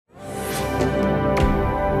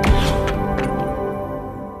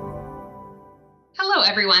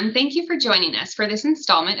everyone. Thank you for joining us for this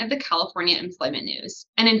installment of the California Employment News,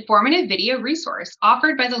 an informative video resource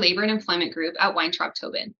offered by the Labor and Employment Group at Weintraub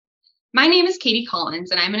Tobin. My name is Katie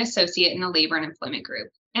Collins, and I'm an associate in the Labor and Employment Group,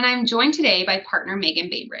 and I'm joined today by partner Megan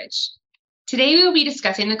Bainbridge. Today, we will be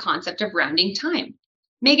discussing the concept of rounding time.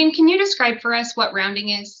 Megan, can you describe for us what rounding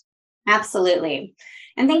is? Absolutely.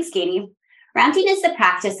 And thanks, Katie. Rounding is the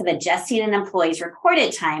practice of adjusting an employee's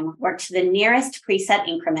recorded time worked to the nearest preset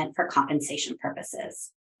increment for compensation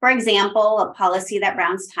purposes. For example, a policy that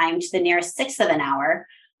rounds time to the nearest sixth of an hour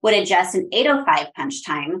would adjust an 8:05 punch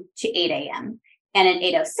time to 8 a.m. and an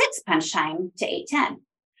 8:06 punch time to 8:10.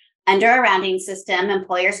 Under a rounding system,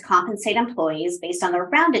 employers compensate employees based on the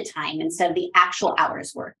rounded time instead of the actual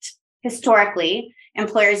hours worked. Historically,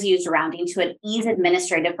 employers used rounding to ease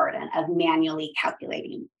administrative burden of manually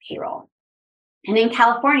calculating payroll. And in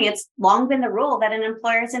California, it's long been the rule that an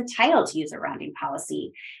employer is entitled to use a rounding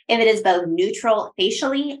policy if it is both neutral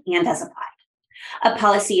facially and as applied. A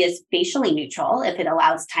policy is facially neutral if it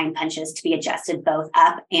allows time punches to be adjusted both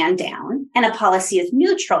up and down, and a policy is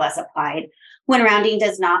neutral as applied when rounding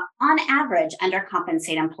does not, on average,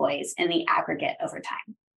 undercompensate employees in the aggregate over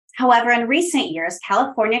time. However, in recent years,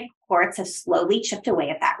 California courts have slowly chipped away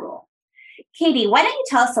at that rule. Katie, why don't you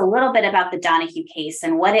tell us a little bit about the Donahue case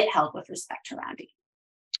and what it held with respect to rounding?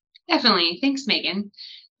 Definitely. Thanks, Megan.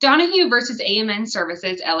 Donahue versus AMN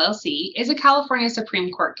Services, LLC is a California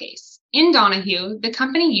Supreme Court case. In Donahue, the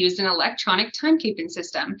company used an electronic timekeeping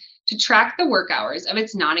system to track the work hours of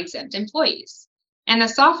its non-exempt employees, and the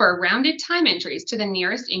software rounded time entries to the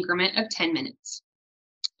nearest increment of 10 minutes.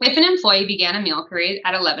 If an employee began a meal period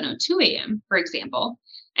at 11:02 a.m., for example,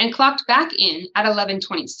 and clocked back in at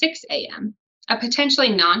 11:26 a.m., a potentially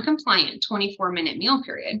non-compliant 24-minute meal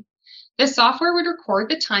period, the software would record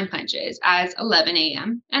the time punches as 11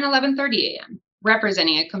 a.m. and 11:30 a.m.,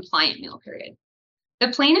 representing a compliant meal period. The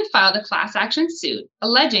plaintiff filed a class action suit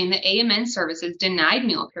alleging that AMN Services denied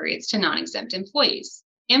meal periods to non-exempt employees,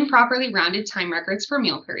 improperly rounded time records for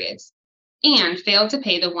meal periods, and failed to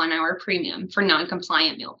pay the 1-hour premium for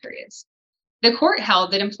non-compliant meal periods. The court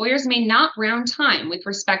held that employers may not round time with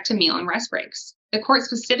respect to meal and rest breaks. The court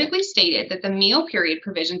specifically stated that the meal period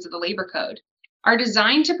provisions of the Labor Code are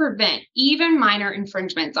designed to prevent even minor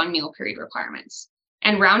infringements on meal period requirements,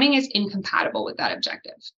 and rounding is incompatible with that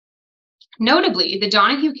objective. Notably, the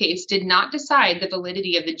Donahue case did not decide the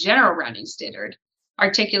validity of the general rounding standard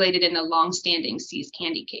articulated in the long-standing See's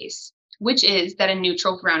Candy case, which is that a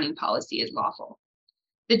neutral rounding policy is lawful.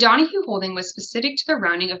 The Donahue holding was specific to the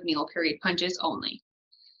rounding of meal period punches only.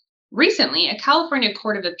 Recently, a California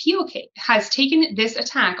Court of Appeal case has taken this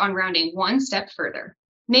attack on rounding one step further.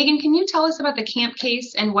 Megan, can you tell us about the Camp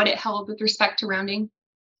case and what it held with respect to rounding?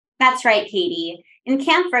 That's right, Katie. In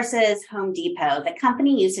Camp versus Home Depot, the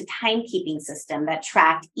company used a timekeeping system that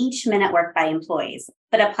tracked each minute worked by employees,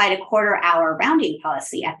 but applied a quarter-hour rounding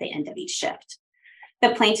policy at the end of each shift.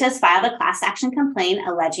 The plaintiffs filed a class action complaint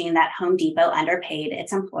alleging that Home Depot underpaid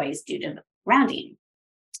its employees due to rounding.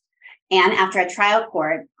 And after a trial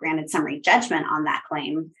court granted summary judgment on that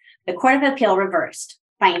claim, the Court of Appeal reversed,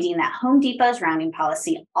 finding that Home Depot's rounding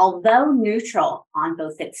policy, although neutral on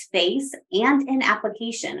both its face and in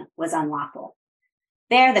application, was unlawful.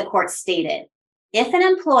 There, the court stated, if an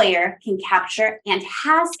employer can capture and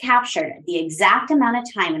has captured the exact amount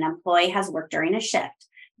of time an employee has worked during a shift,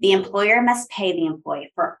 the employer must pay the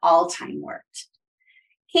employee for all time worked.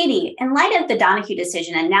 Katie, in light of the Donahue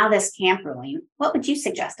decision and now this Camp ruling, what would you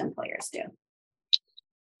suggest employers do?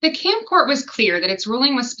 The Camp court was clear that its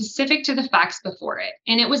ruling was specific to the facts before it,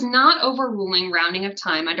 and it was not overruling rounding of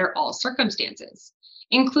time under all circumstances,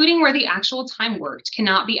 including where the actual time worked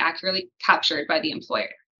cannot be accurately captured by the employer.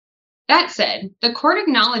 That said, the court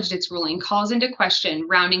acknowledged its ruling calls into question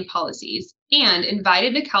rounding policies and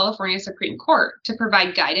invited the California Supreme Court to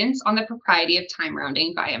provide guidance on the propriety of time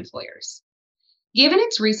rounding by employers. Given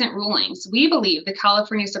its recent rulings, we believe the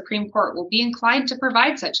California Supreme Court will be inclined to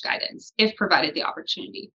provide such guidance if provided the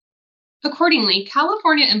opportunity. Accordingly,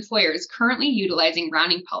 California employers currently utilizing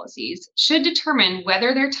rounding policies should determine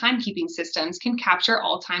whether their timekeeping systems can capture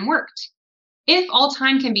all time worked. If all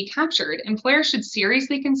time can be captured, employers should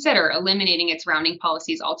seriously consider eliminating its rounding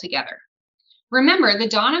policies altogether. Remember, the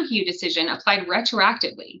Donahue decision applied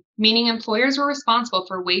retroactively, meaning employers were responsible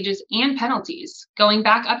for wages and penalties going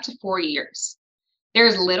back up to 4 years. There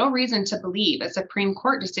is little reason to believe a Supreme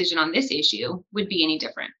Court decision on this issue would be any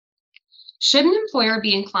different. Should an employer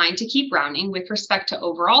be inclined to keep rounding with respect to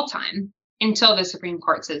overall time, until the Supreme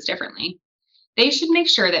Court says differently, they should make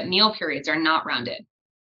sure that meal periods are not rounded.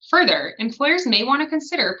 Further, employers may want to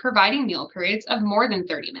consider providing meal periods of more than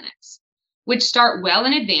 30 minutes, which start well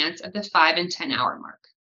in advance of the 5 and 10 hour mark.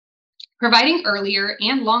 Providing earlier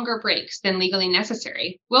and longer breaks than legally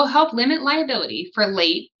necessary will help limit liability for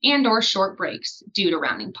late and/or short breaks due to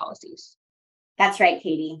rounding policies. That's right,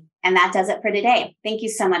 Katie. And that does it for today. Thank you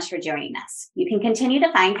so much for joining us. You can continue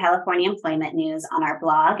to find California employment news on our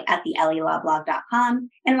blog at thelawblog.com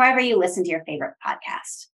and wherever you listen to your favorite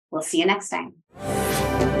podcast. We'll see you next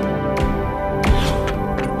time.